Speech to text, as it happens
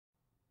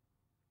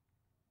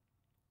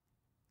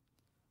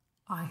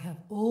I have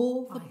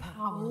all the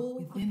power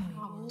within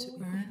me to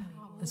earn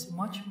as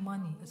much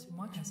money as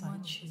I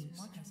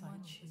choose.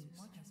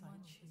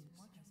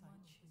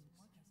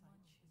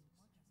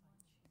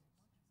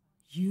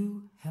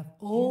 You have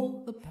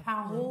all the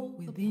power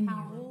within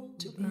you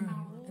to earn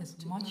as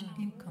much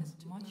income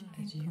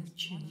as you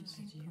choose.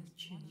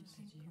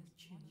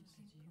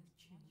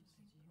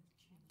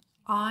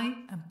 I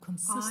am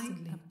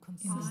consistently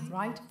in the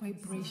right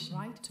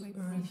vibration to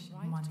earn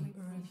money.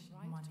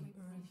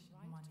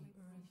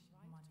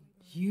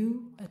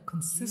 You are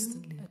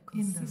consistently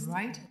in the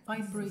right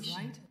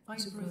vibration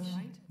to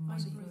earn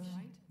money.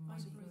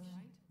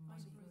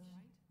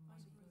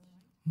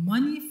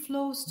 Money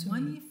flows to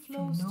me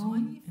from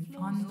known and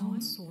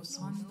unknown sources.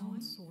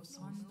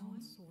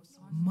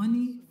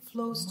 Money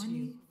flows to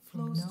you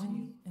from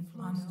known and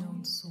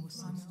unknown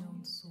sources.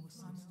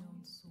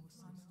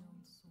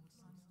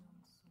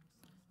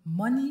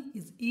 Money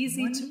is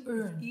easy to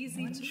earn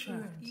and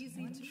attract.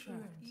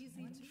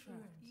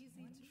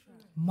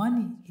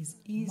 Money is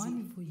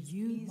easy for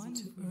you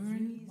to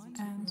earn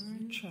and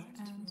attract.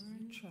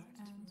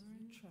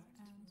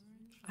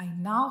 I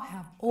now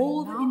have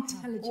all the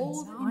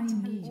intelligence I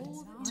need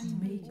to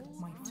make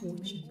my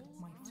fortune.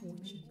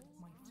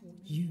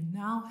 You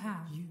now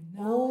have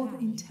all the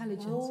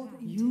intelligence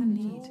you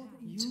need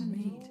to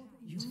make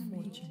your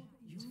fortune.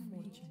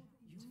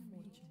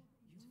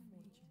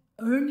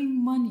 Earning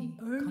money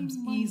comes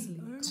easily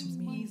to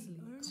me.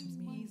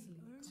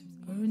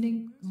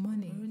 Earning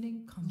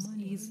money comes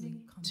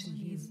easily to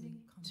you.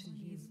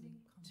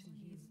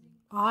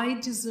 I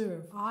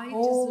deserve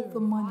all the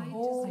money I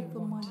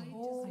want.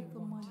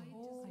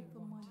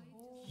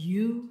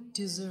 You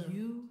deserve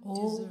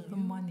all the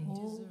money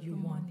you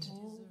want.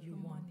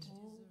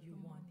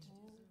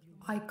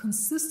 I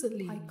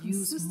consistently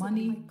use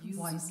money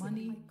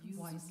wisely.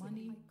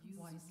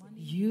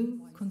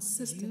 You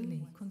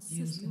consistently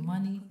use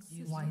money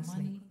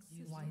wisely.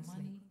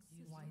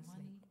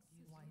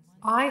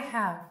 I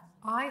have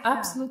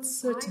absolute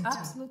certainty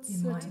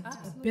in my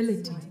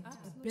ability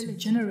to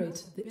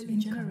generate the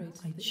income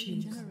I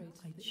choose.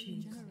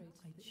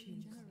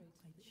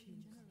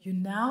 You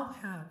now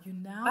have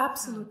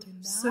absolute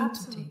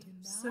certainty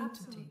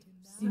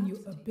in your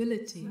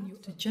ability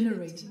to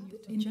generate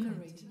the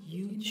income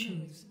you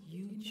choose.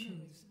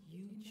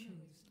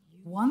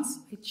 Once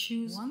I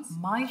choose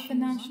my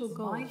financial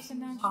goals,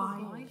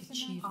 I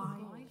achieve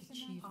them.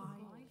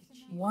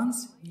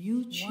 Once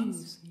you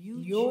choose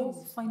your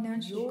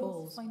financial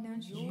goals,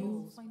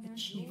 you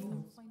achieve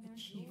them.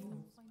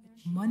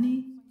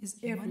 Money is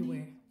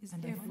everywhere,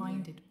 and I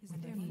find it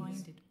with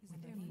ease.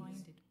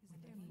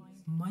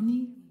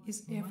 Money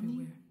is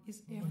everywhere,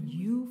 and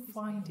you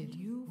find it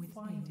with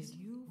ease.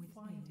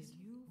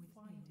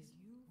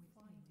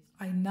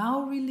 I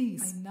now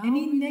release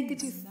any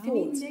negative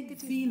thoughts,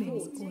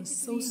 feelings, or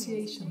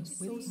associations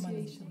with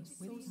money.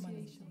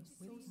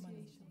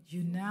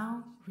 You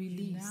now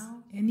release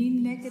any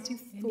negative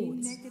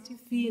thoughts,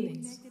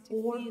 feelings,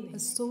 or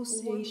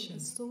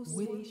associations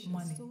with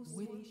money.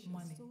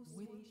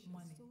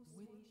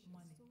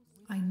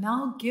 I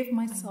now give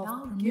myself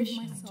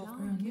permission to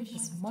earn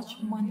as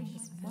much money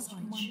as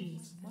I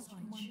choose.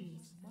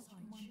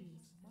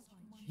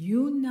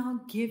 You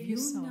now give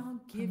yourself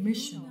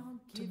permission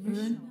to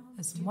earn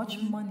as much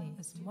money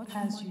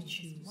as you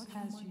choose.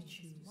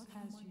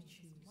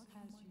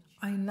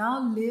 I now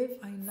live,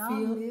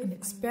 feel, and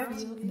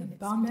expect an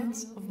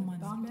abundance of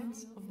money.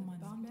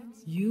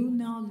 You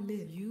now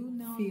live,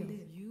 feel,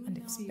 and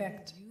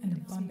expect an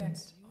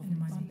abundance of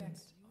money.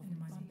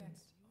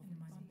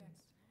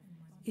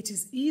 It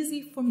is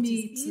easy for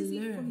me to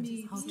learn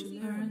how to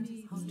earn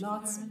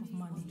lots of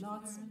money.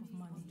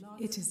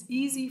 It is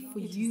easy for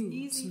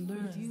you to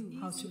learn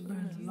how to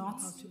earn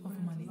lots of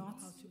money.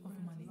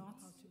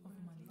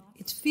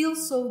 It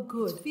feels so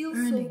good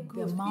earning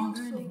the amount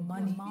of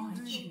money I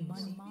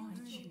choose.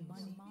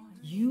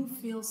 You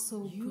feel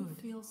so good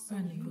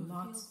earning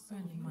lots of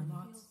money.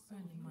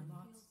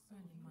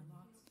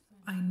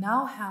 I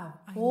now have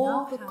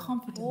all the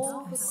confidence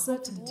and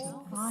certainty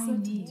I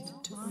need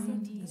to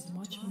earn as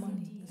much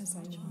money as I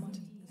want.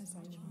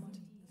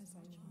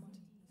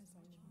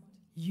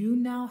 You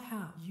now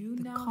have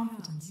the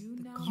confidence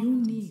you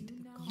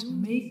need to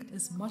make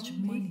as much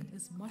money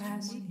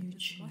as you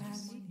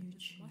choose.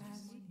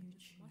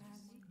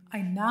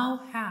 I now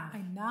have a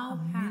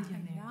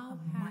millionaire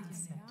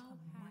mindset.